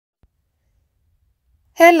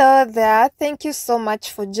Hello there. Thank you so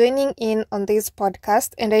much for joining in on this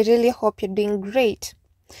podcast, and I really hope you're doing great.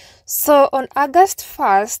 So, on August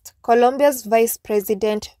 1st, Colombia's Vice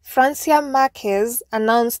President Francia Marquez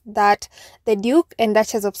announced that the Duke and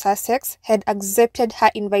Duchess of Sussex had accepted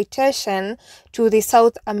her invitation to the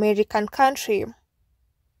South American country.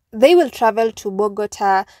 They will travel to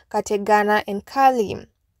Bogota, Cartagena, and Cali.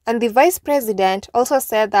 And the vice president also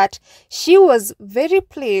said that she was very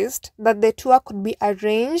pleased that the tour could be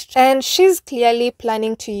arranged, and she's clearly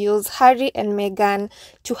planning to use Harry and Meghan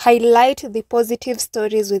to highlight the positive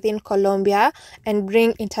stories within Colombia and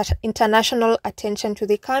bring international attention to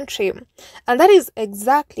the country. And that is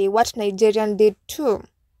exactly what Nigeria did too.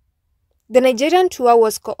 The Nigerian tour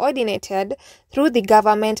was coordinated through the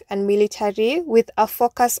government and military with a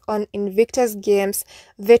focus on Invictus Games,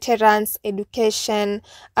 veterans, education,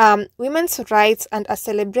 women's rights, and a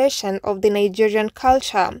celebration of the Nigerian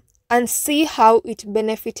culture. And see how it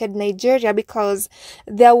benefited Nigeria, because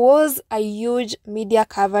there was a huge media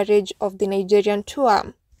coverage of the Nigerian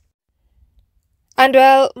tour. And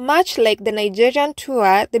well, much like the Nigerian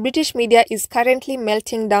tour, the British media is currently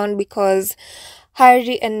melting down because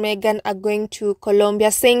Harry and Meghan are going to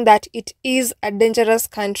Colombia, saying that it is a dangerous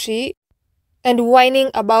country and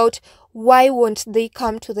whining about why won't they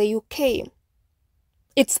come to the UK.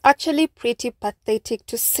 It's actually pretty pathetic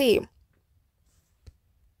to see.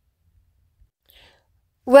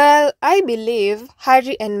 Well, I believe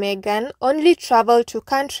Harry and Meghan only travel to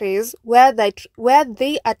countries where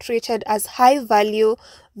they are treated as high-value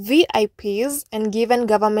VIPs and given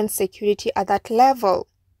government security at that level.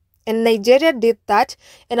 And Nigeria did that,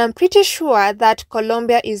 and I'm pretty sure that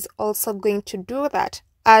Colombia is also going to do that,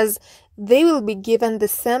 as they will be given the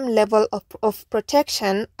same level of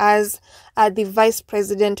protection as the Vice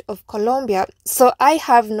President of Colombia. So I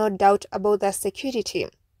have no doubt about their security.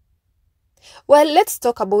 Well, let's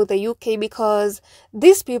talk about the UK, because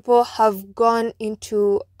these people have gone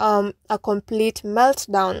into a complete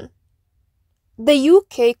meltdown. The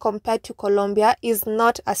UK, compared to Colombia, is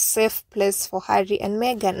not a safe place for Harry and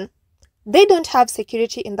Meghan. They don't have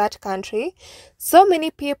security in that country. So many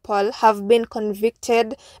people have been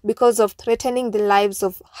convicted because of threatening the lives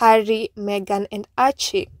of Harry, Meghan, and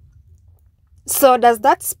Archie. So does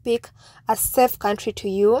that speak a safe country to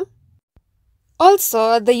you?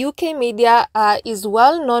 Also, the UK media is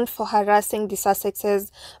well known for harassing the Sussexes,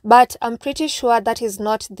 but I'm pretty sure that is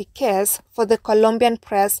not the case for the Colombian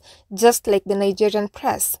press, just like the Nigerian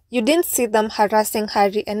press. You didn't see them harassing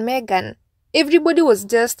Harry and Meghan. Everybody was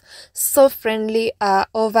just so friendly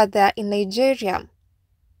over there in Nigeria.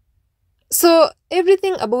 So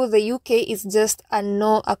everything about the UK is just a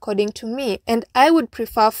no according to me, and I would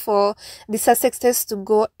prefer for the Sussexes to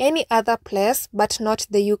go any other place but not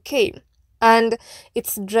the UK. And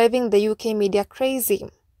it's driving the UK media crazy.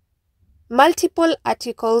 Multiple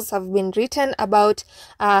articles have been written about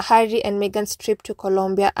Harry and Meghan's trip to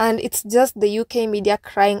Colombia, and it's just the UK media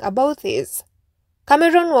crying about this.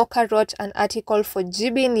 Cameron Walker wrote an article for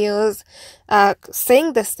GB News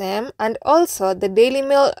saying the same, and also the Daily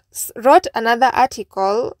Mail wrote another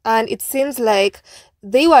article, and it seems like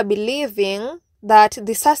they were believing that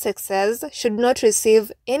the Sussexes should not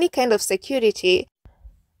receive any kind of security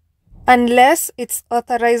unless it's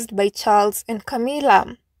authorized by Charles and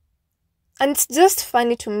Camilla. And it's just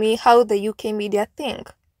funny to me how the UK media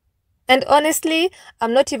think. And honestly,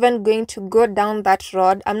 I'm not even going to go down that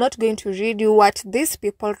road. I'm not going to read you what these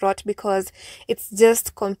people wrote, because it's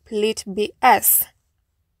just complete BS.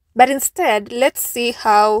 But instead, let's see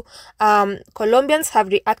how Colombians have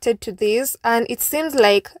reacted to this. And it seems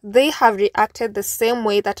like they have reacted the same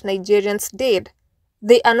way that Nigerians did.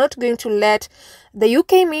 They are not going to let the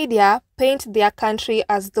UK media paint their country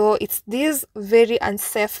as though it's this very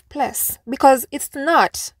unsafe place, because it's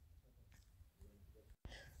not.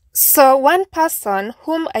 So one person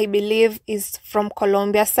whom I believe is from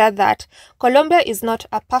Colombia said that Colombia is not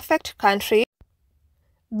a perfect country,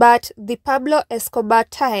 but the Pablo Escobar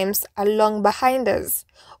times are long behind us.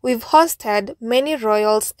 We've hosted many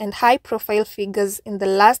royals and high-profile figures in the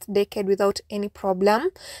last decade without any problem.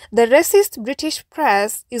 The racist British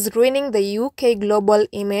press is ruining the UK global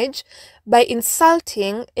image by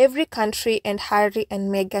insulting every country and Harry and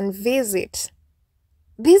Meghan visit.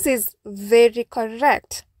 This is very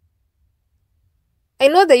correct. I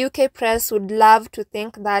know the UK press would love to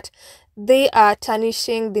think that they are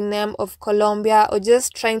tarnishing the name of Colombia or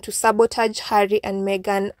just trying to sabotage Harry and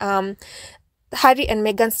Meghan's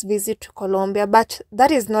visit to Colombia, but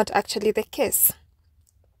that is not actually the case.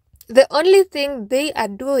 The only thing they are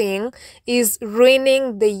doing is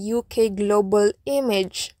ruining the UK global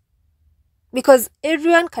image. because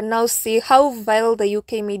everyone can now see how vile the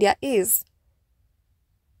UK media is.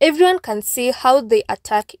 Everyone can see how they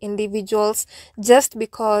attack individuals just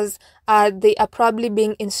because they are probably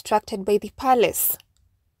being instructed by the palace.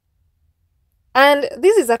 And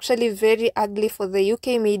this is actually very ugly for the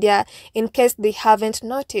UK media in case they haven't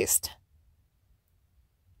noticed.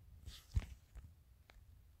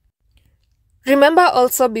 Remember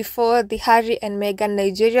also before the Harry and Meghan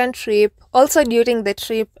Nigerian trip, also during the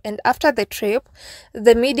trip and after the trip,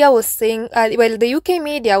 the media was saying, the UK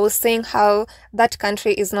media was saying how that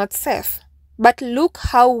country is not safe. But look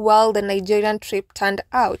how well the Nigerian trip turned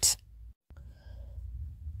out.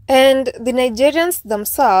 And the Nigerians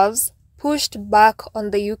themselves pushed back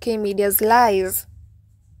on the UK media's lies.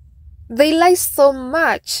 They lie so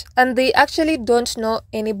much and they actually don't know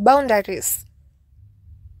any boundaries.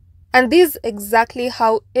 And this is exactly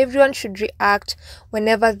how everyone should react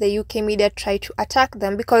whenever the UK media try to attack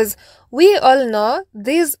them, because we all know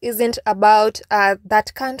this isn't about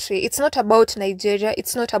that country. It's not about Nigeria.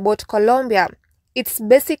 It's not about Colombia. It's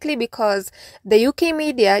basically because the UK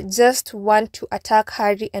media just want to attack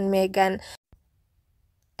Harry and Meghan.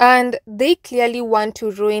 And they clearly want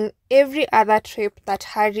to ruin every other trip that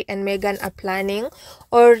Harry and Meghan are planning,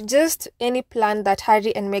 or just any plan that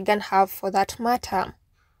Harry and Meghan have for that matter.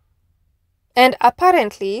 And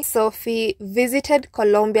apparently, Sophie visited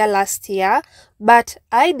Colombia last year, but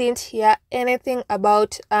I didn't hear anything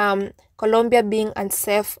about Colombia being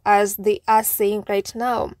unsafe as they are saying right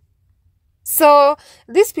now. So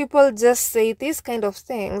these people just say these kind of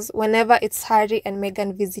things whenever it's Harry and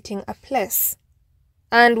Meghan visiting a place.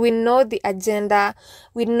 And we know the agenda,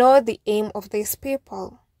 we know the aim of these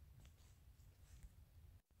people.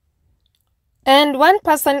 And one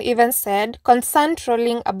person even said, concern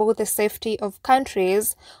trolling about the safety of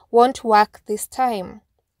countries won't work this time.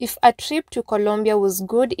 If a trip to Colombia was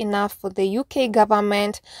good enough for the UK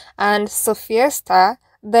government and Sofiesta,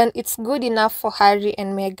 then it's good enough for Harry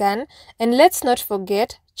and Meghan. And let's not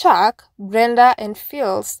forget Chuck, Brenda, and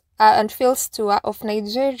Phil's tour of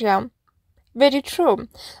Nigeria. Very true,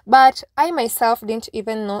 but I myself didn't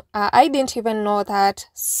even know. I didn't even know that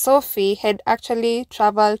Sophie had actually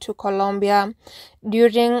traveled to Colombia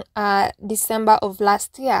during December of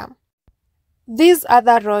last year. These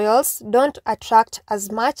other royals don't attract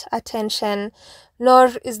as much attention, nor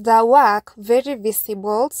is their work very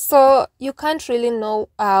visible, so you can't really know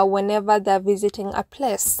whenever they're visiting a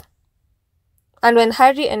place. And when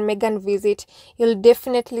Harry and Meghan visit, you'll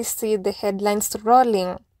definitely see the headlines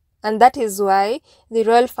rolling. And that is why the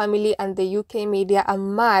royal family and the UK media are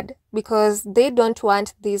mad, because they don't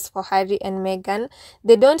want this for Harry and Meghan.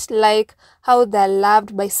 They don't like how they're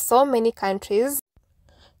loved by so many countries.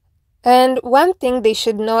 And one thing they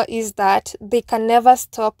should know is that they can never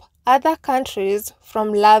stop other countries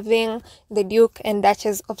from loving the Duke and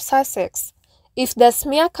Duchess of Sussex. If the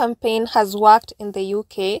smear campaign has worked in the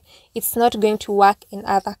UK, it's not going to work in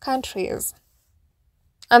other countries.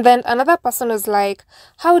 And then another person was like,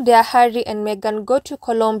 how dare Harry and Meghan go to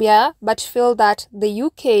Colombia but feel that the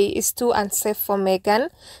UK is too unsafe for Meghan?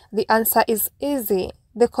 The answer is easy.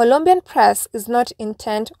 The Colombian press is not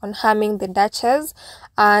intent on harming the Duchess,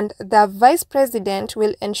 and the vice president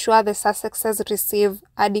will ensure the Sussexes receive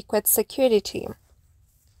adequate security.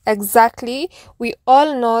 Exactly. We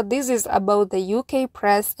all know this is about the UK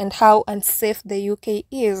press and how unsafe the UK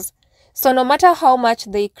is. So no matter how much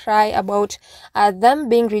they cry about them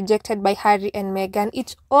being rejected by Harry and Meghan,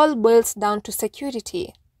 it all boils down to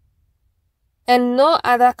security. And no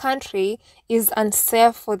other country is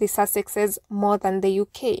unsafe for the Sussexes more than the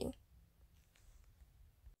UK.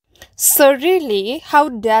 So really, how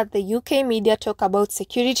dare the UK media talk about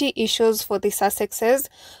security issues for the Sussexes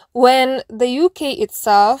when the UK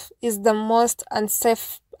itself is the most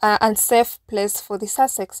unsafe place for the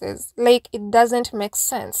Sussexes? Like, it doesn't make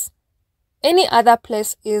sense. Any other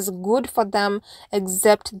place is good for them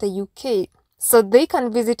except the UK. So they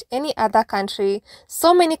can visit any other country.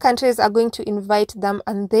 So many countries are going to invite them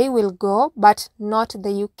and they will go, but not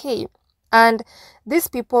the UK. And these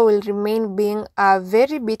people will remain being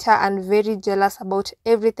very bitter and very jealous about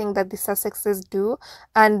everything that the Sussexes do,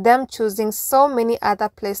 and them choosing so many other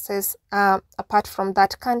places apart from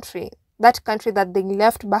that country that they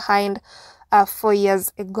left behind 4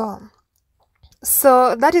 years ago.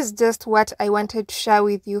 So that is just what I wanted to share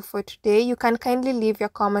with you for today. You can kindly leave your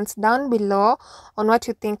comments down below on what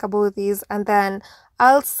you think about this, and then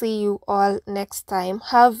I'll see you all next time.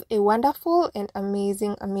 Have a wonderful and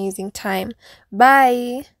amazing time.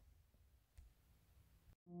 Bye.